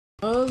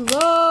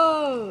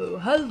Hello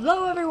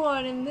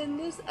everyone, and in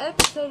this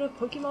episode of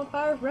Pokemon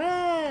Fire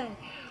Red,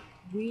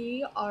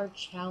 we are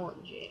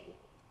challenging.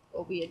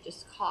 Well, we had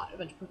just caught a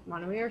bunch of Pokemon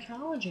and we are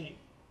challenging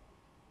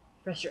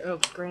Professor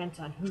Oak's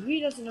grandson, who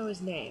he doesn't know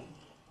his name.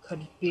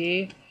 Could it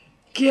be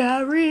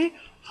Gary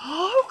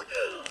Oak?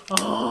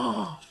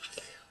 Oh!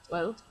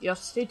 Well, you have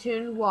to stay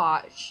tuned and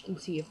watch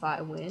and see if I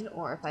win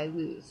or if I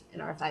lose,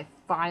 and or if I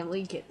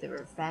finally get the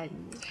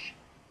revenge.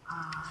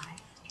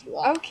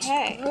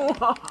 Okay,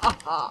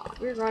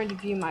 we're going to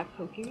view my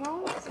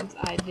Pokemon since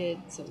I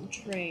did some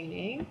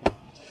training.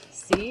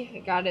 See, I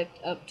got it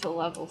up to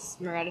level,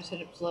 Murata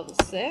set up to level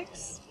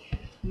 6.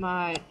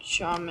 My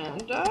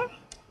Charmander,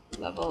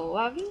 level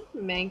 11.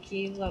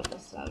 Mankey, level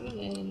 7.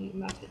 And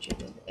my Pidgey,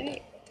 level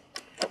 8.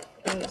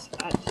 Because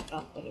I just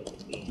felt that it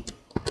would be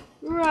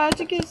right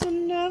to get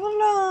some level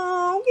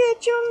on.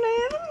 Get your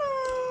level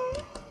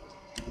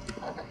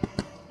on.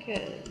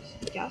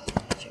 Because, y'all see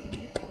the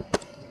Charmander.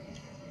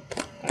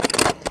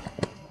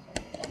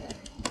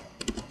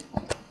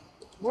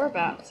 We're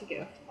about to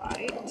go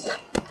fight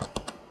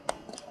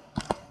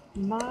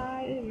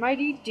my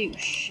mighty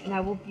douche, and I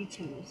will beat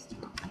him this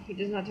time. He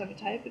does not have a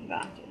type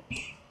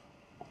advantage.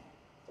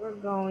 We're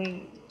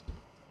going.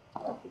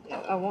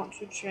 I want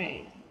to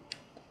train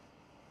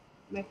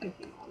my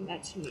Pokemon.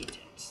 That's needed.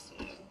 So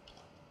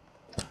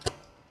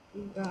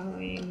I'm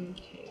going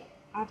to.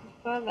 I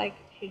prefer like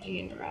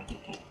Pidgey and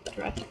Rattata.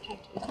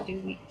 Rattata do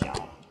weak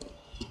job.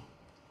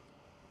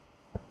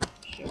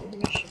 So we're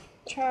gonna shift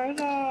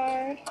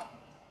Charizard.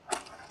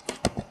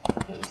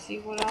 Let's see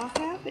what all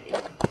happens.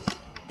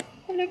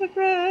 I love a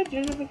grudge,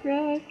 I love a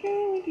grudge,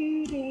 go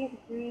do, I love a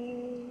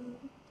grudge.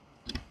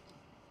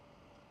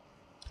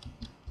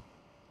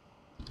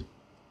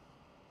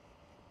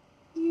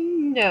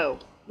 No,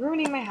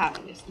 ruining my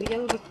happiness, the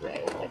yellow brick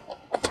road.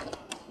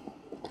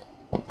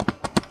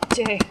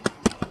 Dang,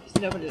 there's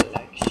nobody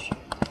likes you.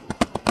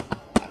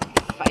 I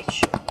will fight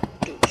you,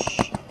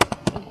 douche.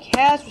 Nobody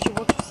cares what you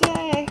want to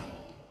say.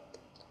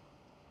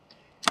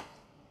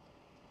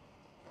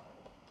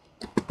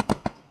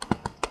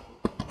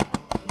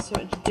 So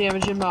much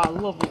damage in my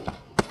level.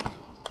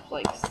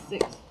 Like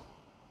 6.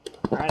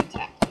 Right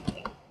attack.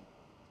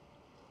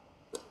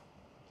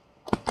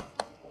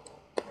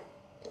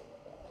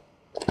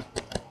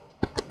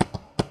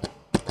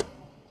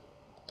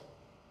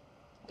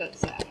 That's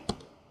sad.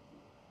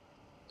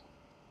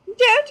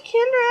 Don't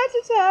kill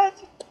Rattata!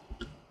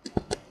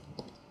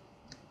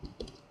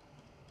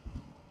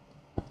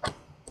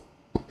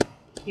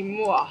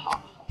 Kimwaha.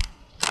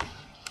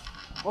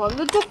 On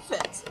the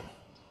defensive.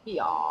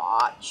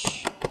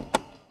 Yatch.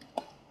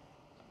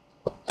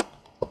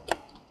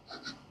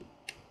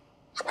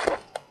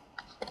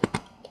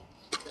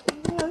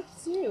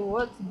 Let's see,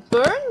 let's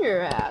burn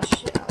your ass,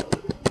 shall we?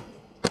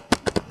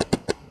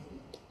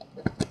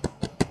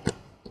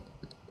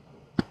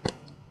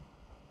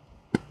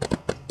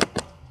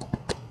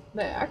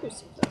 My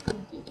accuracy is not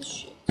gonna do this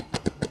shit.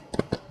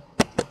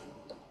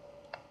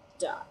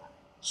 Die.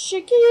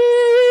 Chicken!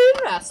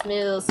 I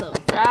smell some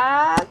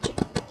fried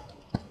chicken.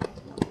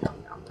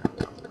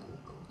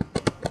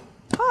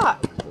 Hi,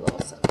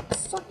 little son.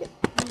 Suck it.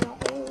 No.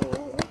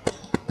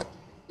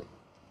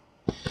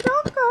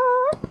 Sucker!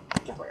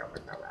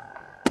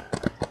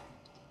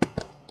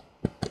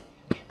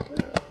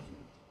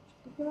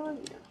 Put on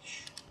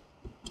Yash.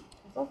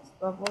 Let's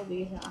level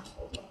these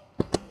assholes up.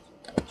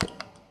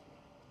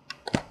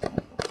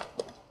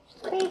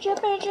 Pidgey.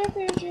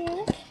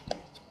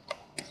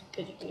 This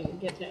Pidgey can even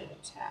get an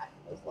attack.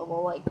 It's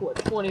level like, what,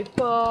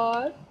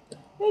 25?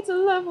 It's a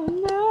level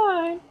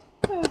 9.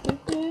 How's it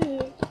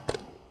think?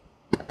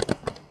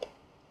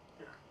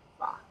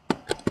 Fuck.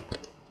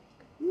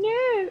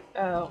 No!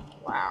 Oh,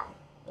 wow.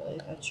 Really?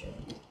 That's your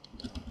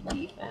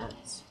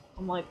defense?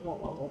 I'm like one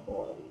level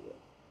below you.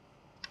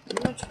 I'm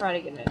gonna try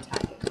to get an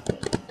attack at the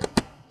Pidgey.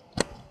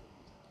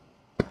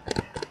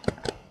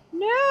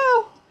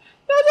 No!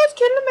 No, that's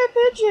killing my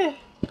Pidgey!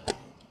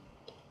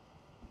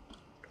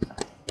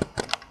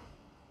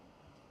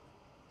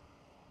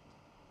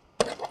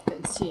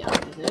 Let's see how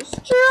to do this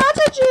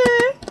strategy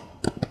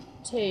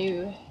to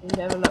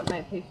develop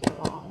my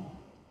Pokemon.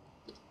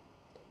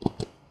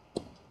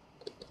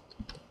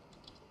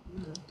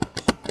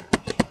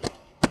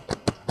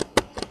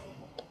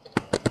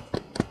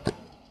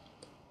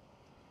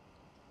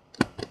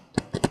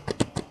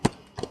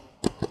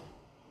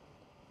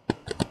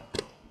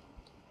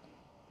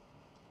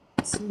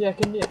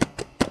 Neck and neck.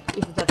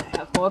 Even that I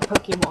have more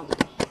Pokemon than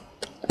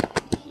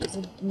he. He's a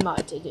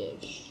mighty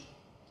dish.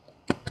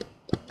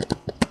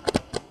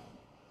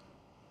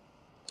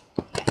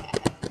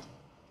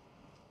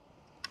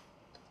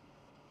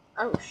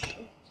 Oh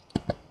shit.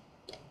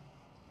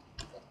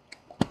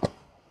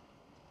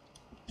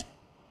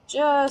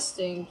 Just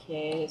in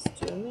case,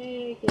 to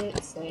make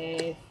it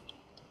safe.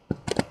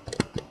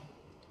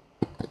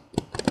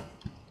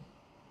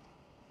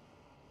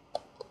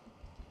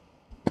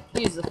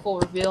 Use the full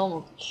reveal and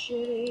we'll be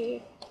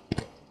shitty.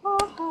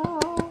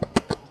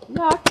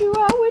 Knock you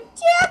out with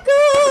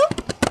Tackle!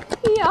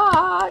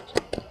 Yacht!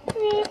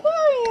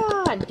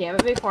 God damn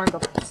it, before I go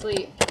to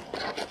sleep.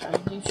 I'm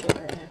trying to do shit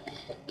right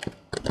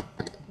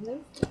now.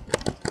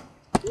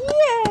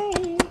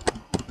 Yay!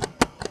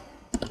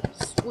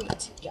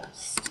 Sweet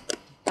gust.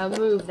 A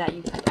move that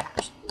you could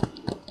actually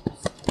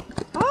use.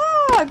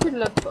 Ah, good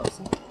luck,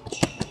 boss.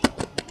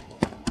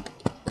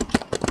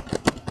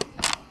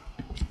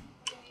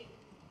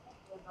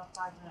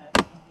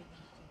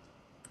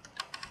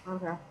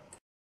 Okay.